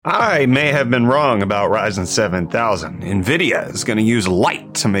I may have been wrong about Ryzen 7000. NVIDIA is going to use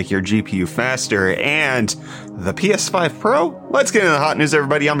light to make your GPU faster, and the PS5 Pro? Let's get into the hot news,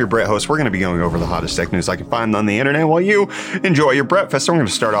 everybody. I'm your Brett host. We're going to be going over the hottest tech news I can find on the internet while you enjoy your breakfast. So we're going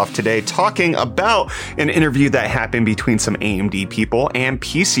to start off today talking about an interview that happened between some AMD people and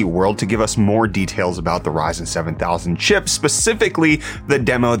PC World to give us more details about the Ryzen 7000 chip, specifically the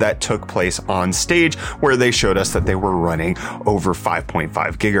demo that took place on stage where they showed us that they were running over 5.5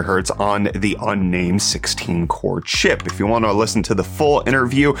 gigahertz on the unnamed 16-core chip. If you want to listen to the full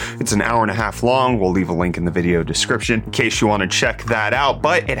interview, it's an hour and a half long. We'll leave a link in the video description in case you want to check that out,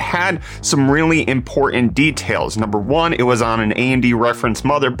 but it had some really important details. Number one, it was on an AMD reference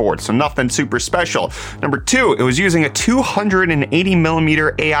motherboard, so nothing super special. Number two, it was using a 280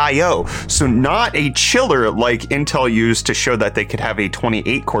 millimeter AIO, so not a chiller like Intel used to show that they could have a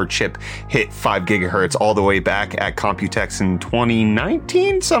 28-core chip hit 5 gigahertz all the way back at Computex in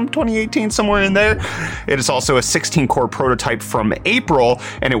 2018, somewhere in there. It is also a 16-core prototype from April,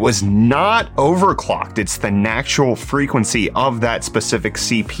 and it was not overclocked. It's the natural frequency of that specific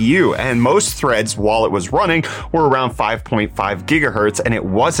CPU, and most threads while it was running were around 5.5 gigahertz, and it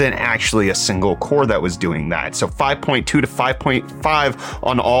wasn't actually a single core that was doing that. So 5.2 to 5.5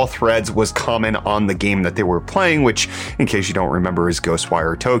 on all threads was common on the game that they were playing, which, in case you don't remember, is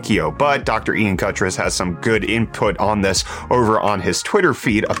Ghostwire Tokyo. But Dr. Ian Cuttress has some good input on this over on his Twitter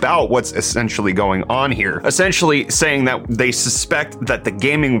feed about what's essentially going on here. Essentially saying that they suspect that the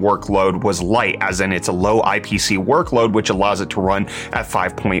gaming workload was light, as in it's a low IPC workload, which allows it to run at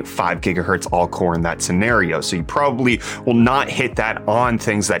 5.5 gigahertz all core in that scenario. So you probably will not hit that on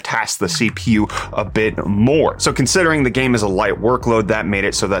things that task the CPU a bit more. So considering the game is a light workload, that made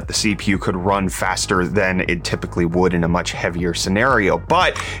it so that the CPU could run faster than it typically would in a much heavier scenario.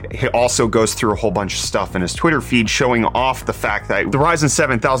 But it also goes through a whole bunch of stuff in his Twitter feed showing off the fact that the Ryzen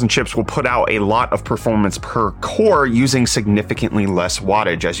 7000 chips will put out a lot of performance per core using significantly less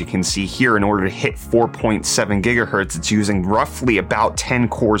wattage. As you can see here, in order to hit 4.7 gigahertz, it's using roughly about 10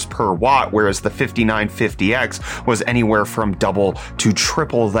 cores per watt, whereas the 5950X was anywhere from double to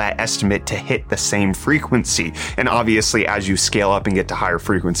triple that estimate to hit the same frequency. And obviously, as you scale up and get to higher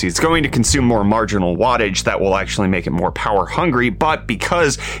frequencies, it's going to consume more marginal wattage that will actually make it more power hungry. But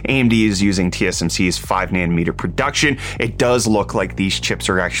because AMD is using TSMC's 5 nanometer production, it does look like these chips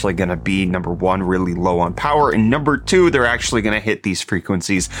are actually going to be, number one, really low on power, and number two, they're actually going to hit these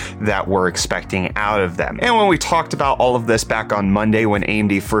frequencies that we're expecting out of them. And when we talked about all of this back on Monday when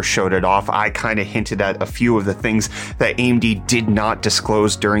AMD first showed it off, I kind of hinted at a few of the things that AMD did not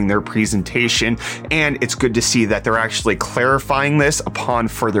disclose during their presentation, and it's good to see that they're actually clarifying this upon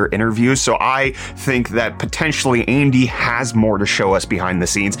further interviews. So I think that potentially AMD has more to show us behind the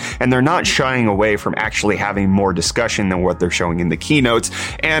scenes, and they're not shying away from actually having more discussion than what they're showing in the keynotes.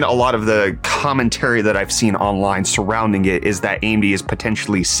 And a lot of the commentary that I've seen online surrounding it is that AMD is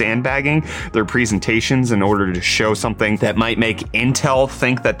potentially sandbagging their presentations in order to show something that might make Intel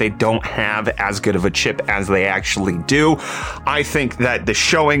think that they don't have as good of a chip as they actually do. I think that the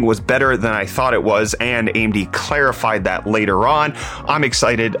showing was better than I thought it was, and AMD clarified that later on. I'm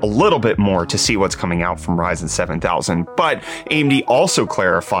excited a little bit more to see what's coming out from Ryzen 7000, but AMD also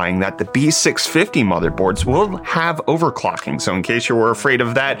clarifying that the B650 motherboards will have overclocking. So in case you were afraid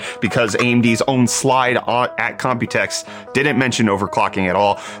of that, because AMD's own slide at Computex didn't mention overclocking at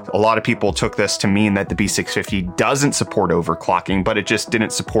all, a lot of people took this to mean that the B650 doesn't support overclocking, but it just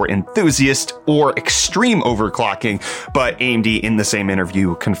didn't support enthusiast or extreme overclocking. But AMD in the same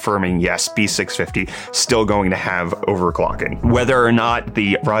interview confirming, yes, B650 still going to have overclocking. Whether or not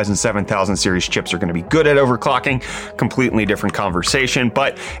the Ryzen 7000 series chips are going to be good at overclocking, completely different conversation,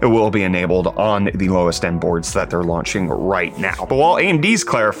 but it will be enabled on the lowest end boards that they're launching right now. But while AMD's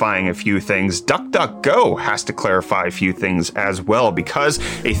clarifying a few things, DuckDuckGo has to clarify a few things as well, because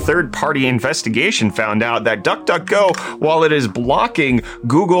a third-party investigation found out that DuckDuckGo, while it is blocking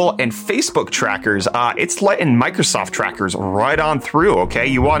Google and Facebook trackers, it's letting Microsoft trackers right on through. Okay,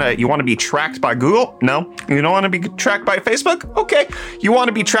 you want to be tracked by Google? No, you don't want to be tracked by Facebook? Okay, you want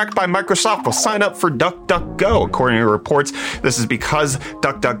to be tracked by Microsoft? Well, sign up for DuckDuckGo. According to reports, this is because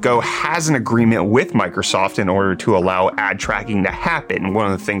DuckDuckGo has an agreement with Microsoft in order to allow ad tracking to happen.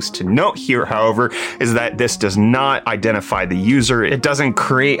 One of the things to note here here, however, is that this does not identify the user. It doesn't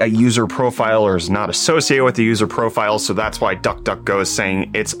create a user profile or is not associated with the user profile, so that's why DuckDuckGo is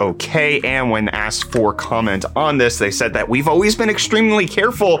saying it's okay. And when asked for comment on this, they said that we've always been extremely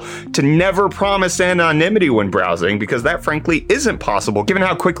careful to never promise anonymity when browsing, because that frankly isn't possible given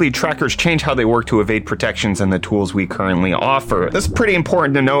how quickly trackers change how they work to evade protections and the tools we currently offer. That's pretty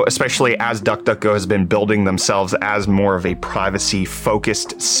important to note, especially as DuckDuckGo has been building themselves as more of a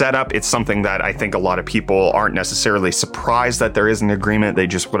privacy-focused setup. It's something that I think a lot of people aren't necessarily surprised that there is an agreement. They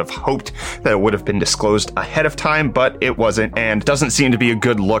just would have hoped that it would have been disclosed ahead of time, but it wasn't, and doesn't seem to be a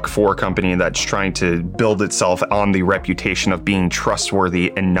good look for a company that's trying to build itself on the reputation of being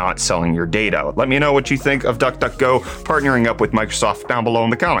trustworthy and not selling your data. Let me know what you think of DuckDuckGo partnering up with Microsoft down below in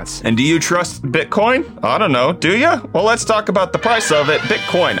the comments. And do you trust Bitcoin? I don't know. Do you? Well, let's talk about the price of it.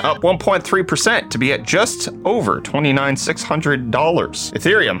 Bitcoin up 1.3% to be at just over $29,600.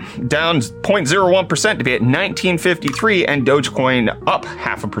 Ethereum down 0.01% to be at $19.53, and Dogecoin up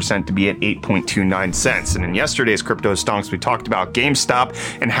 0.5% to be at 8.29 cents. And in yesterday's Crypto Stonks, we talked about GameStop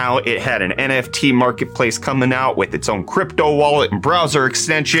and how it had an NFT marketplace coming out with its own crypto wallet and browser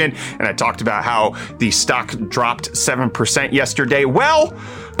extension. And I talked about how the stock dropped 7% yesterday. Well,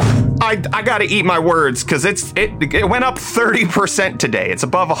 I gotta eat my words, because it went up 30% today. It's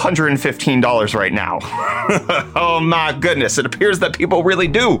above $115 right now. Oh my goodness, it appears that people really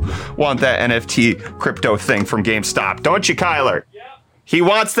do want that NFT crypto thing from GameStop. Don't you, Kyler? Yep. He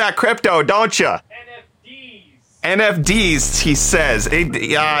wants that crypto, don't you? NFDs, he says.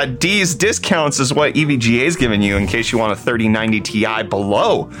 D's discounts is what EVGA is giving you in case you want a 3090 Ti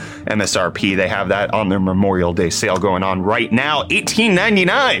below MSRP. They have that on their Memorial Day sale going on right now,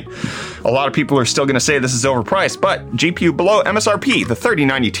 $18.99. A lot of people are still going to say this is overpriced, but GPU below MSRP, the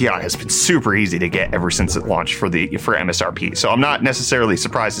 3090 Ti has been super easy to get ever since it launched for MSRP. So I'm not necessarily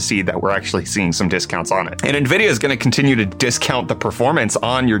surprised to see that we're actually seeing some discounts on it. And NVIDIA is going to continue to discount the performance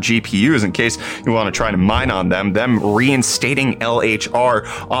on your GPUs in case you want to try to mine on them reinstating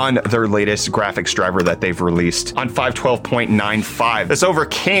LHR on their latest graphics driver that they've released on 512.95. This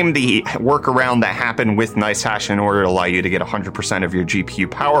overcame the workaround that happened with NiceHash in order to allow you to get 100% of your GPU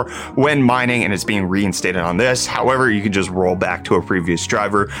power when mining, and it's being reinstated on this. However, you can just roll back to a previous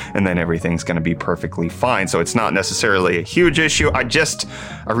driver and then everything's going to be perfectly fine. So it's not necessarily a huge issue. I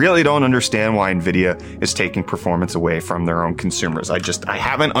really don't understand why NVIDIA is taking performance away from their own consumers. I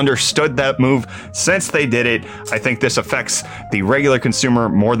haven't understood that move since they did it. I think this affects the regular consumer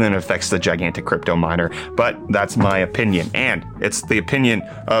more than it affects the gigantic crypto miner, but that's my opinion. And it's the opinion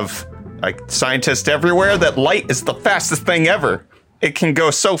of scientists everywhere that light is the fastest thing ever. It can go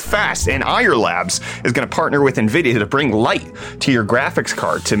so fast, and Ayar Labs is going to partner with NVIDIA to bring light to your graphics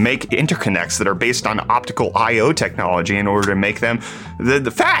card to make interconnects that are based on optical I/O technology in order to make them the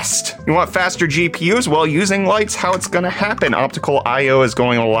fast. You want faster GPUs? Well, using light's how it's going to happen. Optical I/O is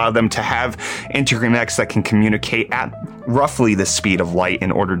going to allow them to have interconnects that can communicate at roughly the speed of light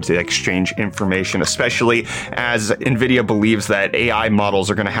in order to exchange information, especially as NVIDIA believes that AI models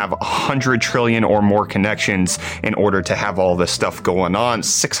are going to have 100 trillion or more connections in order to have all this stuff going on,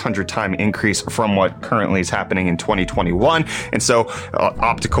 600 time increase from what currently is happening in 2021. And so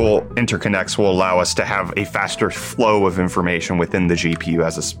optical interconnects will allow us to have a faster flow of information within the GPU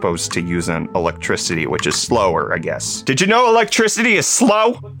as opposed to using electricity, which is slower, I guess. Did you know electricity is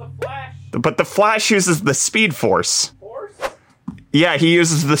slow? But the Flash uses the Speed Force. Yeah, he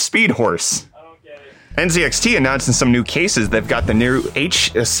uses the Speed Horse. NZXT announcing some new cases. They've got the new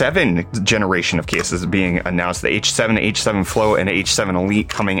H7 generation of cases being announced. The H7, H7 Flow, and H7 Elite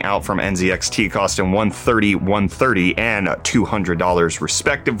coming out from NZXT, costing $130 and $200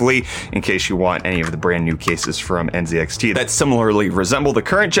 respectively, in case you want any of the brand new cases from NZXT that similarly resemble the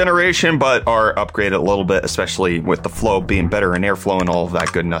current generation, but are upgraded a little bit, especially with the flow being better in airflow and all of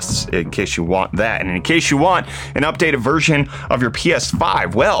that goodness, in case you want that. And in case you want an updated version of your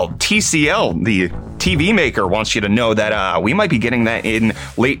PS5, well, TCL, the TV maker, wants you to know that we might be getting that in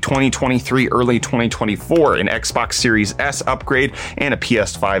late 2023, early 2024, an Xbox Series S upgrade and a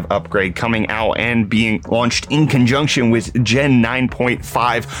PS5 upgrade coming out and being launched in conjunction with Gen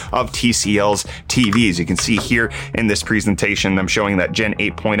 9.5 of TCL's TVs. You can see here in this presentation, I'm showing that Gen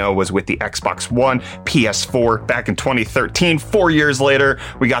 8.0 was with the Xbox One, PS4 back in 2013. 4 years later,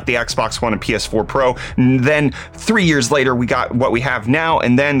 we got the Xbox One and PS4 Pro. And then 3 years later, we got what we have now,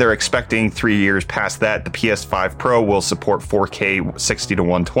 and then they're expecting 3 years past that the PS5 Pro will support 4K 60 to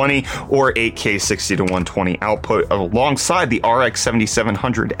 120 or 8K 60 to 120 output alongside the RX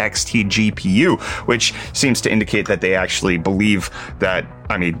 7700 XT GPU, which seems to indicate that they actually believe that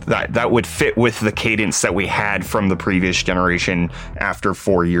I mean, that would fit with the cadence that we had from the previous generation. After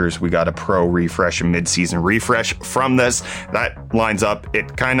 4 years, we got a Pro refresh, a mid-season refresh from this. That lines up.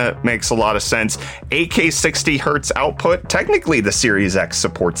 It kind of makes a lot of sense. 8K 60 hertz output. Technically, the Series X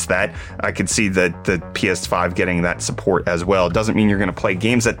supports that. I could see the PS5 getting that support as well. Doesn't mean you're going to play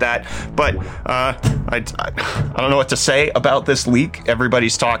games at that, but I don't know what to say about this leak.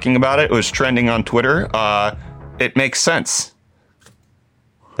 Everybody's talking about it. It was trending on Twitter. It makes sense.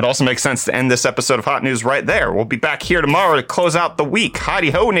 It also makes sense to end this episode of Hot News right there. We'll be back here tomorrow to close out the week.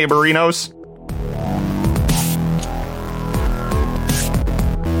 Howdy ho, neighborinos.